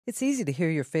It's easy to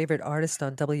hear your favorite artist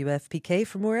on WFPK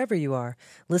from wherever you are.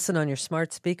 Listen on your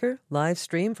smart speaker, live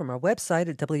stream from our website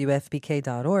at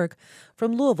WFPK.org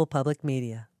from Louisville Public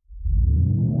Media.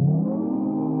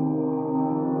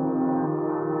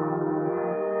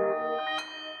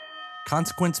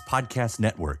 Consequence Podcast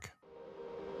Network.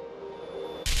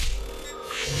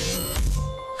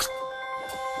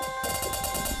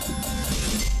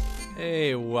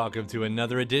 Hey, welcome to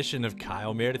another edition of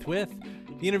Kyle Meredith with,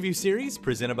 the interview series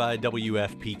presented by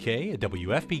WFPK at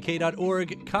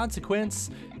WFPK.org, Consequence,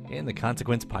 and the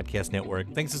Consequence Podcast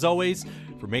Network. Thanks as always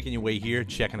for making your way here,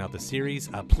 checking out the series.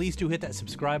 Please do hit that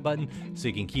subscribe button so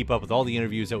you can keep up with all the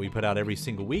interviews that we put out every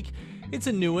single week. It's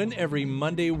a new one every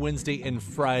Monday, Wednesday, and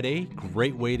Friday.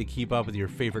 Great way to keep up with your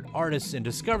favorite artists and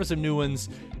discover some new ones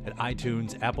at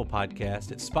iTunes, Apple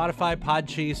Podcast, at Spotify,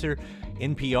 Podchaser,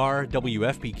 NPR,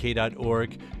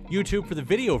 WFPK.org, YouTube for the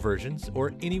video versions,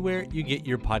 or anywhere you get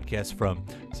your podcasts from.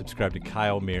 Subscribe to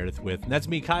Kyle Meredith with. And that's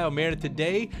me, Kyle Meredith.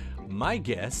 Today, my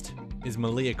guest is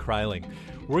Melia Kreiling.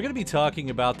 We're going to be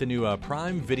talking about the new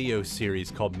Prime Video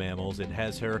series called Mammals. It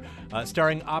has her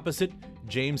starring opposite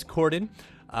James Cordan,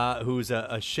 who's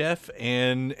a chef,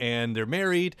 and they're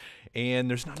married, and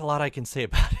there's not a lot I can say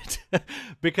about it.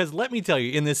 Because let me tell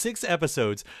you, in the 6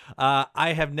 episodes,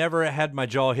 I have never had my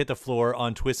jaw hit the floor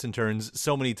on twists and turns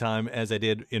so many times as I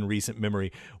did in recent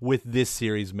memory with this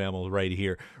series, Mammals, right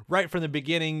here. Right from the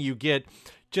beginning, you get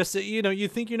just, you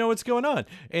think you know what's going on.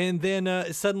 And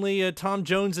then suddenly Tom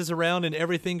Jones is around and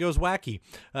everything goes wacky.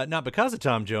 Not because of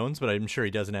Tom Jones, but I'm sure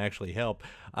he doesn't actually help.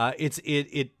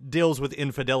 It deals with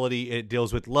infidelity. It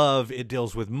deals with love. It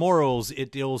deals with morals.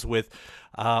 It deals with,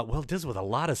 it deals with a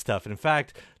lot of stuff. And in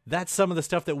fact, that's some of the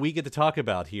stuff that we get to talk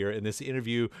about here in this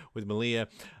interview with Melia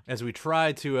as we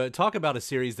try to talk about a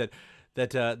series that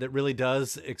really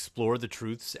does explore the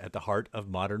truths at the heart of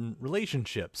modern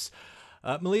relationships.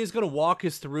 Melia is going to walk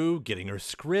us through getting her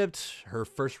script, her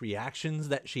first reactions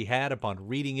that she had upon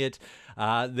reading it,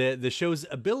 the show's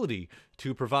ability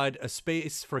to provide a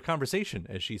space for conversation,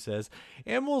 as she says,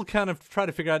 and we'll kind of try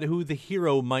to figure out who the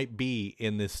hero might be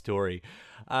in this story.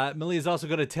 Melia is also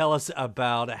going to tell us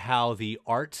about how the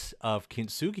art of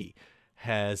Kintsugi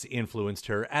has influenced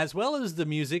her, as well as the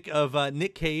music of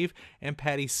Nick Cave and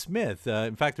Patti Smith.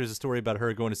 In fact, there's a story about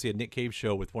her going to see a Nick Cave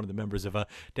show with one of the members of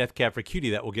Death Cab for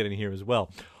Cutie that we'll get in here as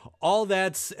well. All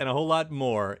that's and a whole lot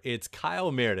more. It's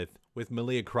Kyle Meredith with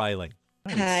Melia Kreiling.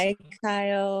 Nice. Hi,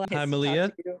 Kyle. Hi,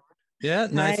 Melia. Yeah,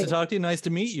 nice to talk to you. Nice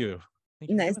to meet you.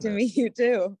 Nice to meet you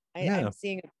too. I'm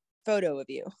seeing a photo of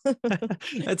you.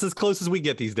 That's as close as we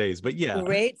get these days, but yeah.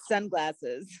 Great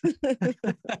sunglasses.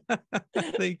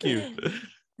 Thank you.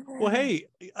 Well, hey,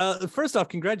 first off,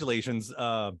 congratulations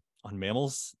on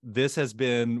Mammals. This has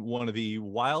been one of the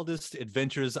wildest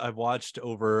adventures I've watched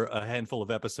over a handful of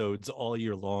episodes all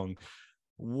year long.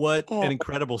 What an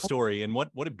incredible story, and what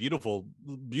a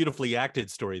beautifully acted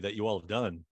story that you all have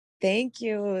done. Thank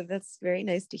you. That's very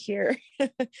nice to hear.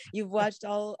 You've watched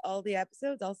all the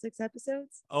episodes, all 6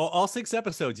 episodes? Oh, all 6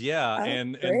 episodes, yeah. Oh,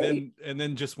 and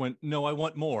then just went, no, I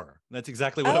want more. That's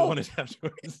exactly what I wanted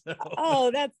afterwards. So. Oh,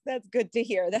 that's good to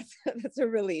hear. That's a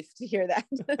relief to hear that.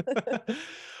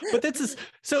 But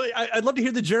so I'd love to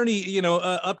hear the journey,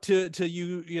 up to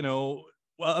you,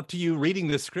 up to you reading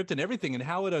the script and everything and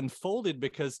how it unfolded,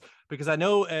 because I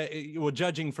know,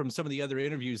 judging from some of the other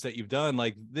interviews that you've done,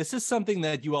 like this is something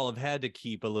that you all have had to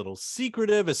keep a little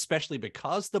secretive, especially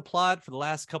because the plot for the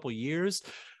last couple of years.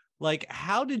 Like,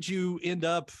 how did you end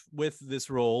up with this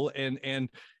role? And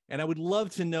I would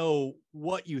love to know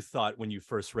what you thought when you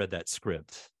first read that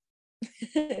script.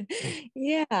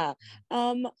 Yeah.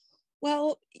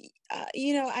 Well,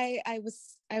 I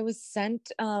was sent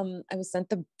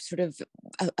the sort of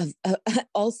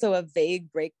also a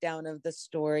vague breakdown of the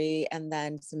story, and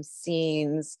then some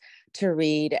scenes to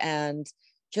read, and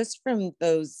just from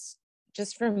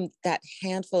that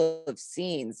handful of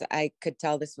scenes, I could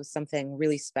tell this was something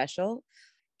really special,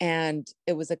 and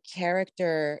it was a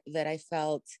character that I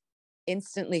felt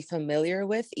instantly familiar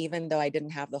with, even though I didn't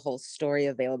have the whole story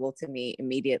available to me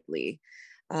immediately.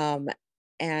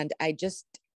 And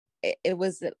it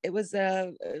was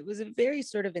a very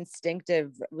sort of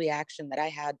instinctive reaction that I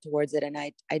had towards it. And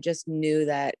I just knew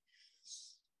that,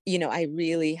 I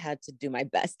really had to do my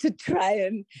best to try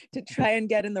and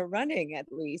get in the running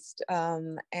at least.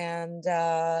 And then,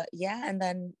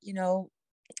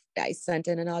 I sent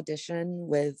in an audition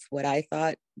with what I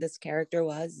thought this character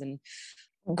was, and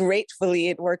gratefully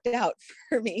it worked out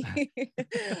for me.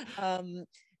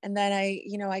 And then I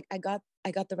got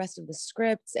the rest of the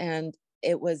script, and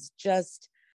it was just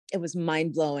it was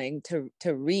mind-blowing to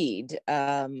read,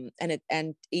 and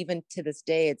even to this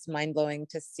day it's mind-blowing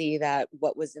to see that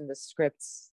what was in the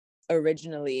scripts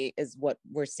originally is what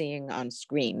we're seeing on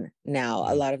screen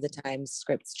now. A lot of the times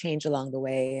scripts change along the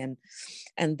way,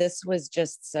 and this was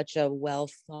just such a well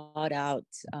thought out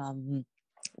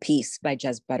piece by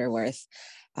Jez Butterworth.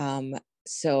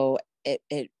 So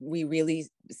we really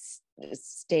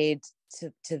stayed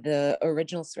to the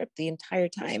original script the entire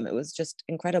time. It was just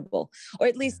incredible, or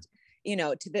at least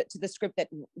to the script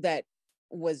that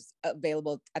was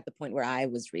available at the point where I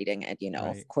was reading it.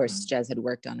 Right. Of course, Jez had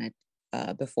worked on it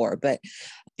before, but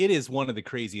it is one of the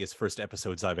craziest first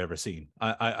episodes I've ever seen.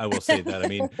 I will say that.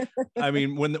 I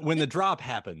mean, when the drop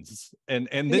happens and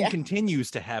then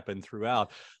continues to happen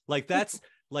throughout, like that's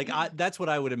that's what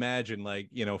I would imagine, like,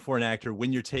 for an actor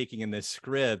when you're taking in this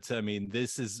script. I mean,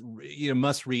 this is,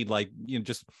 must read, like,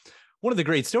 just one of the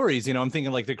great stories. I'm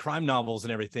thinking like the crime novels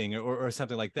and everything, or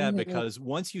something like that, because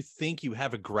once you think you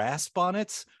have a grasp on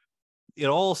it, it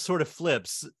all sort of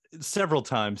flips several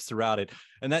times throughout it.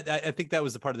 And that, I think that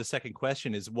was the part of the second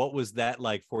question, is what was that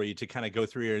like for you to kind of go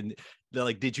through here? And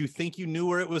like, did you think you knew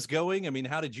where it was going? I mean,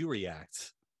 how did you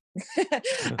react?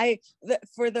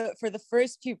 For the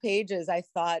first few pages, I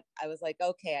thought, I was like,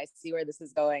 okay, I see where this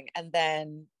is going. And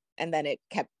then it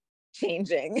kept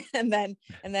changing. And then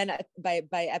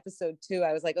by episode 2,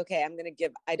 I was like, okay,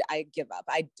 I give up.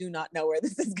 I do not know where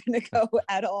this is going to go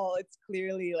at all. It's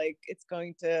clearly like, it's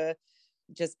going to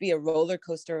just be a roller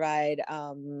coaster ride.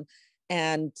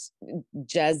 And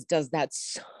Jez does that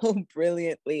so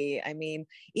brilliantly. I mean,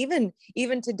 even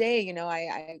today,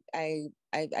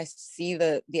 I see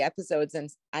the episodes and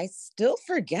I still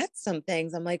forget some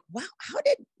things. I'm like, wow,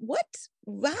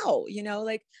 wow,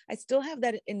 like I still have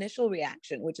that initial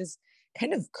reaction, which is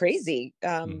kind of crazy,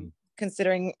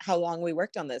 considering how long we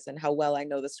worked on this and how well I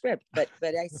know the script, but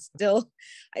I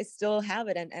still have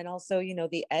it. And also,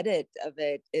 the edit of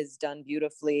it is done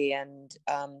beautifully and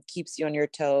keeps you on your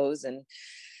toes. And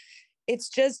it's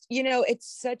just,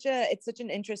 it's such an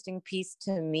interesting piece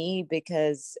to me,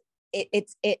 because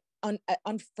it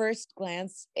on first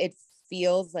glance, it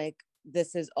feels like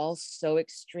this is all so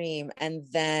extreme. And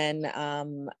then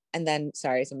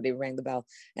sorry, somebody rang the bell.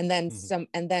 And then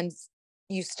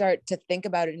you start to think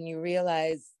about it and you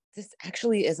realize this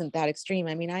actually isn't that extreme.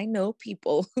 I mean, I know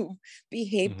people who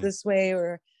behave this way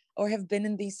or have been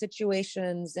in these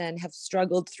situations and have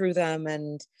struggled through them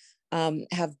and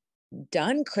have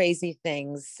done crazy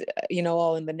things,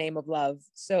 all in the name of love.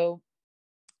 So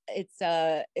it's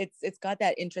got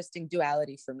that interesting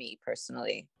duality for me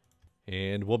personally.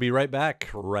 And we'll be right back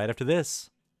right after this.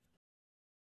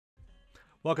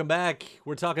 Welcome back.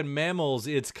 We're talking Mammals.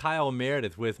 It's Kyle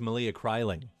Meredith with Melia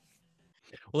Kreiling.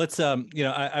 Well, let's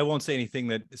I won't say anything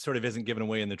that sort of isn't given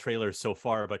away in the trailer so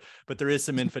far, but there is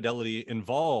some infidelity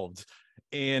involved.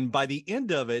 And by the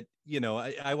end of it,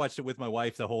 I watched it with my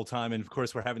wife the whole time. And of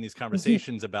course, we're having these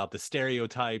conversations about the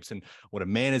stereotypes and what a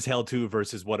man is held to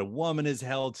versus what a woman is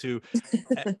held to,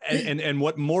 and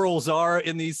what morals are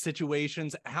in these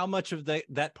situations. How much of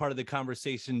that part of the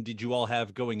conversation did you all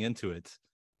have going into it?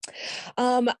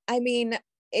 I mean,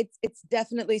 it's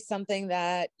definitely something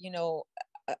that,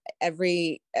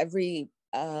 every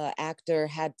actor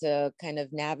had to kind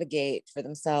of navigate for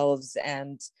themselves.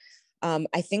 And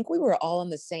I think we were all on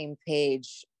the same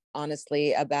page,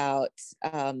 honestly, about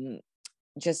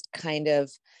just kind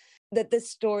of that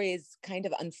this story is kind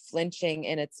of unflinching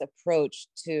in its approach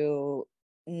to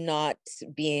not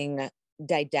being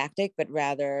didactic, but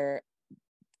rather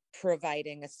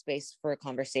providing a space for a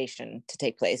conversation to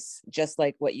take place, just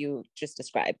like what you just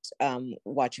described,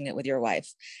 watching it with your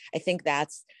wife. I think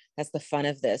that's the fun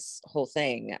of this whole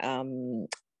thing.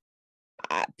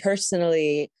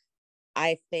 Personally,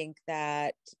 I think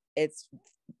that it's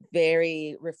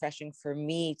very refreshing for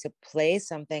me to play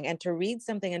something and to read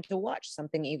something and to watch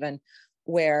something even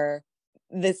where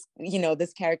this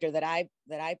character that I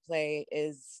play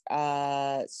is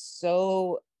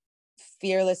so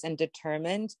fearless and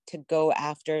determined to go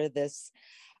after this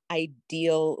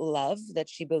ideal love that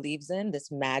she believes in,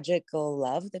 this magical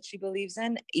love that she believes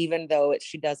in, even though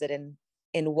she does it in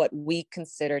what we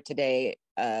consider today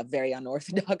a very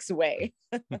unorthodox way.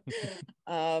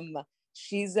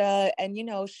 She's and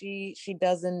she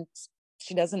doesn't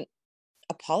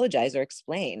apologize or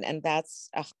explain, and that's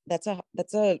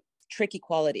a tricky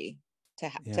quality to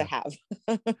have.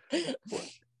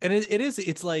 And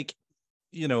it's like,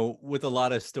 with a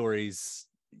lot of stories,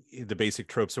 the basic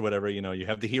tropes or whatever, you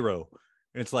have the hero.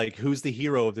 And it's like, who's the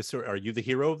hero of this story? Are you the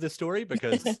hero of this story?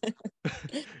 Because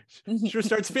sure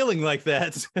starts feeling like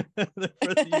that the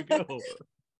further you go.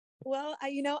 Well,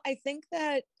 I think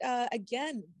that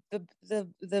again,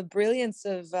 the brilliance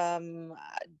of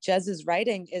Jez's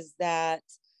writing is that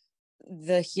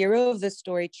the hero of the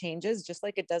story changes just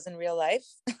like it does in real life.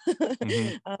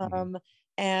 um,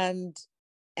 and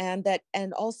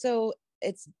and also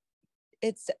it's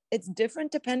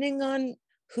different depending on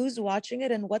who's watching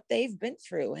it and what they've been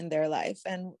through in their life,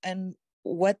 and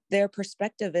what their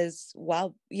perspective is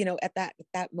while at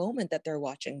that moment that they're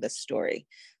watching this story.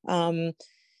 5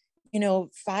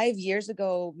 years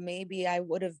ago, maybe I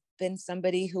would have been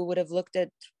somebody who would have looked at,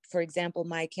 for example,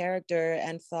 my character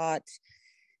and thought,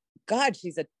 God,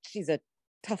 she's a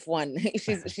tough one.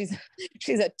 she's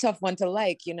a tough one to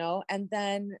like. And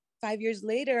then 5 years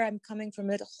later, I'm coming from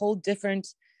a whole different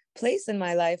place in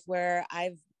my life where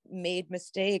I've made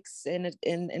mistakes in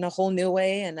a whole new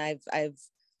way, and I've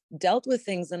dealt with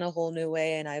things in a whole new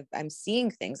way, and I'm seeing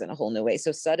things in a whole new way.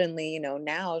 So suddenly,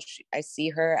 now I see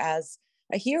her as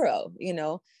a hero.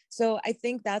 So I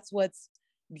think that's what's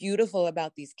beautiful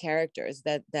about these characters,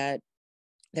 that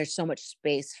there's so much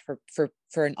space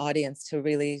for an audience to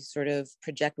really sort of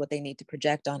project what they need to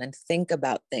project on, and think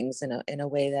about things in a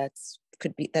way that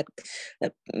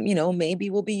maybe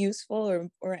will be useful,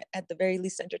 or at the very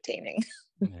least entertaining.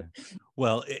 Yeah.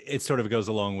 Well, it sort of goes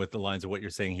along with the lines of what you're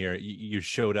saying here. You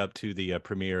showed up to the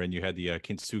premiere and you had the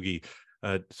Kintsugi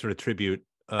sort of tribute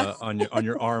on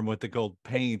your arm with the gold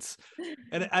paints,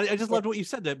 and I just loved what you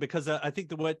said, that because I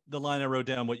think what the line I wrote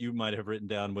down, what you might have written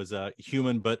down, was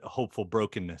human but hopeful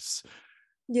brokenness.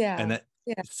 Yeah. And that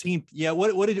seemed,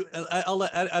 what did you, I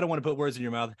don't want to put words in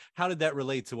your mouth. How did that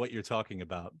relate to what you're talking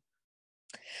about?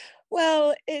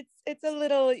 Well, it's a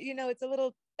little,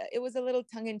 it was a little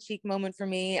tongue-in-cheek moment for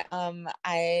me. I'm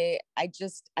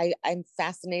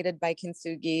fascinated by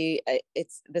Kintsugi.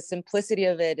 It's the simplicity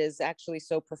of it is actually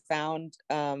so profound,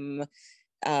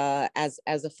 as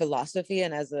a philosophy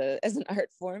and as an art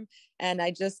form. And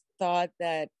I just thought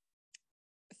that,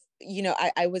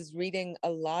 I was reading a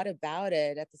lot about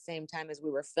it at the same time as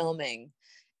we were filming,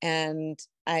 and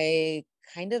I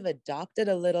kind of adopted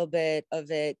a little bit of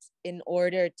it in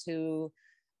order to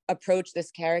approach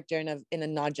this character in a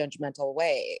non-judgmental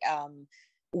way.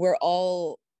 We're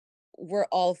all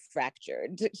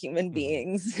fractured human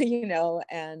beings,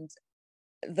 and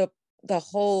the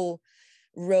whole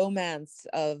romance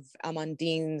of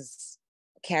Amandine's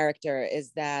character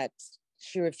is that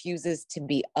she refuses to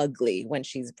be ugly when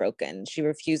she's broken. She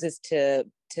refuses to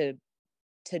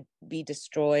be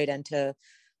destroyed and to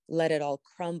let it all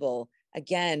crumble.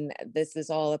 Again, this is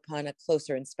all upon a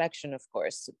closer inspection, of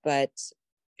course, but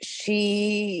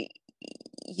she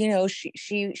wants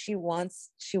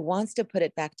to put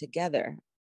it back together.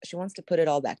 She wants to put it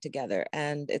all back together.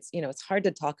 And it's hard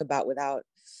to talk about without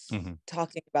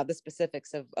talking about the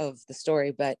specifics of the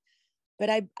story, but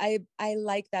I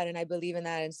like that, and I believe in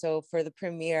that. And so for the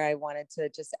premiere, I wanted to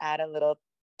just add a little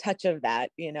touch of that,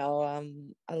 a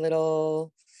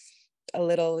little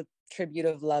tribute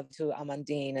of love to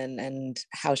Amandine and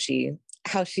how she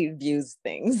views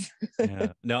things.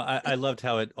 Yeah, no, I loved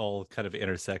how it all kind of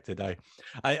intersected. I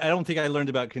don't think I learned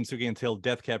about Kintsugi until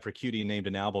Death Cab for Cutie named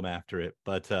an album after it,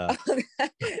 but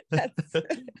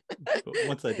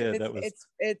once I did, that was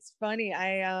it's funny.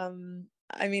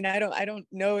 I mean, I don't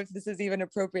know if this is even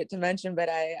appropriate to mention, but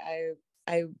I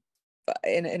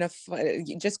in a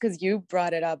just because you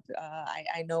brought it up,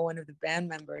 I know one of the band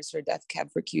members for Death Cab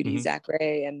for Cutie, Zach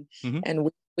Ray, and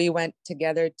we went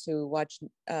together to watch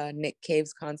Nick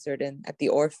Cave's concert at the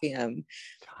Orpheum,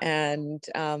 and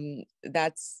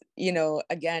that's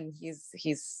again,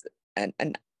 he's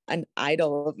an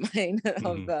idol of mine,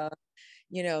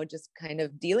 of just kind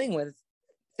of dealing with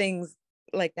things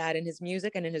like that in his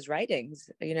music and in his writings,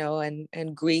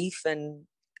 and grief and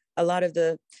a lot of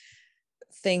the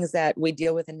things that we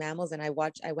deal with in Mammals. And I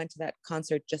went to that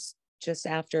concert just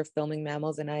after filming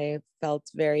Mammals, and I felt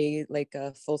very like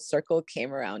a full circle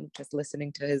came around just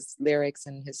listening to his lyrics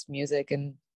and his music.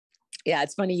 And yeah,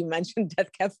 it's funny you mentioned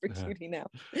Death Cab for Cutie now.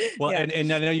 Well, and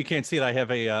I know you can't see it. I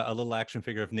have a little action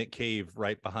figure of Nick Cave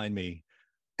right behind me,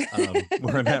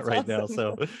 where I'm at right now.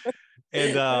 So,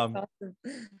 and awesome.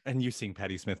 And you sing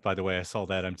Patti Smith, by the way. I saw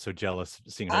that. I'm so jealous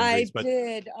seeing her. I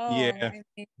did. Oh, yeah. I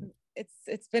mean,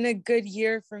 it's been a good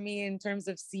year for me in terms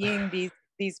of seeing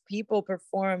these people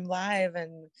perform live,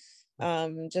 and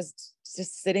just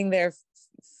sitting there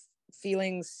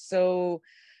feeling so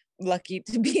lucky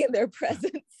to be in their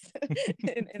presence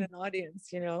in an audience.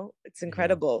 It's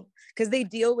incredible because they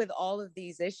deal with all of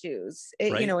these issues,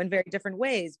 right, in very different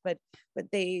ways, but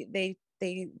they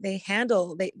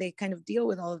handle, they kind of deal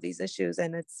with all of these issues,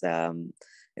 and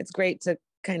it's great to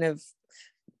kind of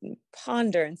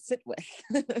ponder and sit with.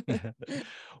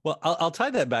 Well, I'll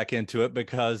tie that back into it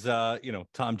because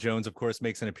Tom Jones, of course,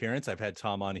 makes an appearance. I've had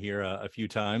Tom on here a few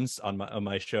times on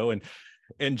my show,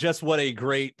 and just what a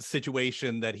great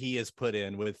situation that he has put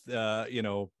in with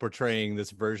portraying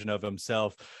this version of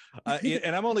himself.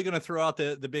 And I'm only going to throw out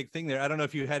the big thing there. I don't know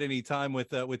if you had any time with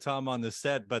Tom on the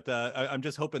set, but I'm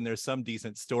just hoping there's some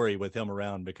decent story with him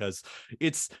around, because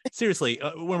it's seriously,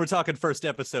 when we're talking first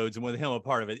episodes and with him a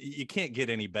part of it, you can't get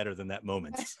any better than that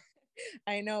moment.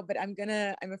 I know, but I'm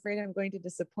afraid I'm going to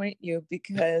disappoint you,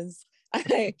 because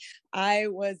I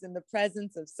was in the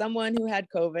presence of someone who had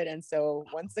COVID. And so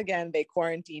once again, they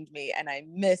quarantined me, and I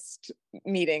missed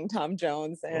meeting Tom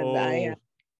Jones, and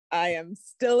I am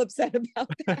still upset about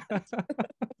that.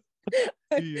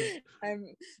 Yeah,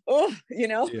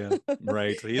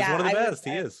 right. He's one of the best.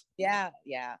 He is. Yeah.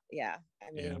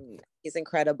 I mean, he's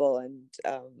incredible. And,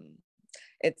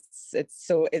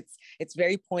 it's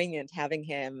very poignant having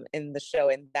him in the show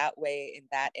in that way, in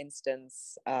that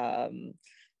instance,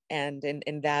 and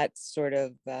in that sort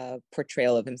of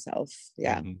portrayal of himself.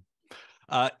 Yeah.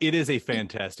 Mm-hmm. It is a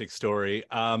fantastic story.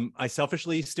 I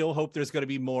selfishly still hope there's going to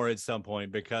be more at some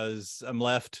point, because I'm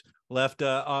left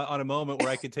on a moment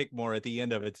where I could take more at the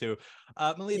end of it too.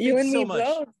 Melia, you thanks and so me much.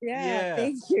 both. Yeah,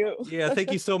 thank you. Yeah,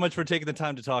 thank you so much for taking the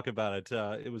time to talk about it.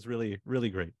 It was really,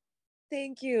 really great.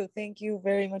 Thank you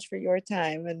very much for your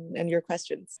time and your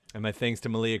questions. And my thanks to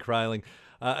Melia Kreiling.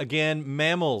 Again,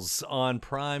 Mammals on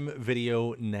Prime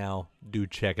Video now. Do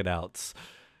check it out.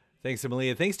 Thanks to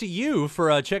Melia. Thanks to you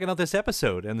for checking out this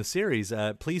episode and the series.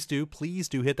 Please do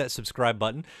hit that subscribe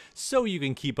button so you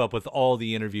can keep up with all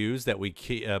the interviews that we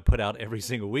put out every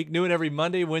single week. New and every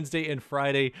Monday, Wednesday, and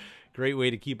Friday. Great way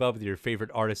to keep up with your favorite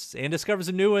artists and discover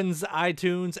some new ones.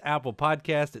 iTunes, Apple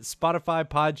Podcast, at Spotify,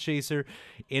 Podchaser,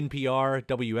 NPR,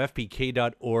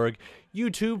 WFPK.org,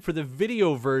 YouTube for the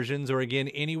video versions, or again,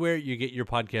 anywhere you get your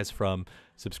podcast from.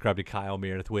 Subscribe to Kyle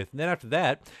Meredith with. And then after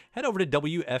that, head over to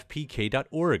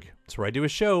WFPK.org. That's where I do a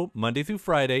show Monday through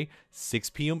Friday, 6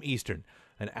 p.m. Eastern.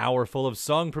 An hour full of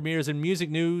song premieres and music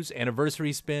news,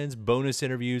 anniversary spins, bonus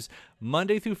interviews,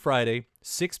 Monday through Friday,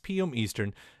 6 p.m.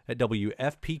 Eastern at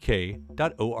WFPK.org.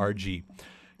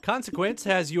 Consequence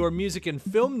has your music and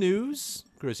film news.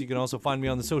 Of course, you can also find me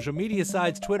on the social media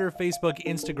sites, Twitter, Facebook,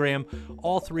 Instagram.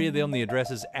 All three of them, the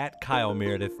address is at Kyle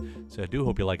Meredith. So I do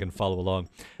hope you like and follow along.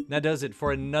 And that does it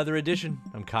for another edition.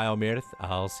 I'm Kyle Meredith.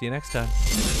 I'll see you next time.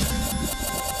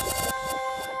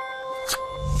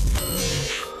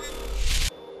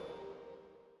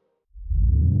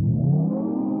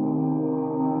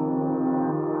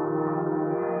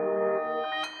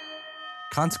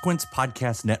 Consequence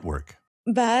Podcast Network.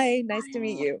 Bye. Nice to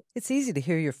meet you. It's easy to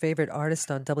hear your favorite artist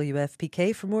on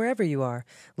WFPK from wherever you are.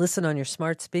 Listen on your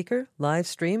smart speaker, live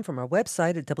stream from our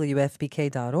website at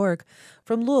WFPK.org,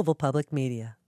 from Louisville Public Media.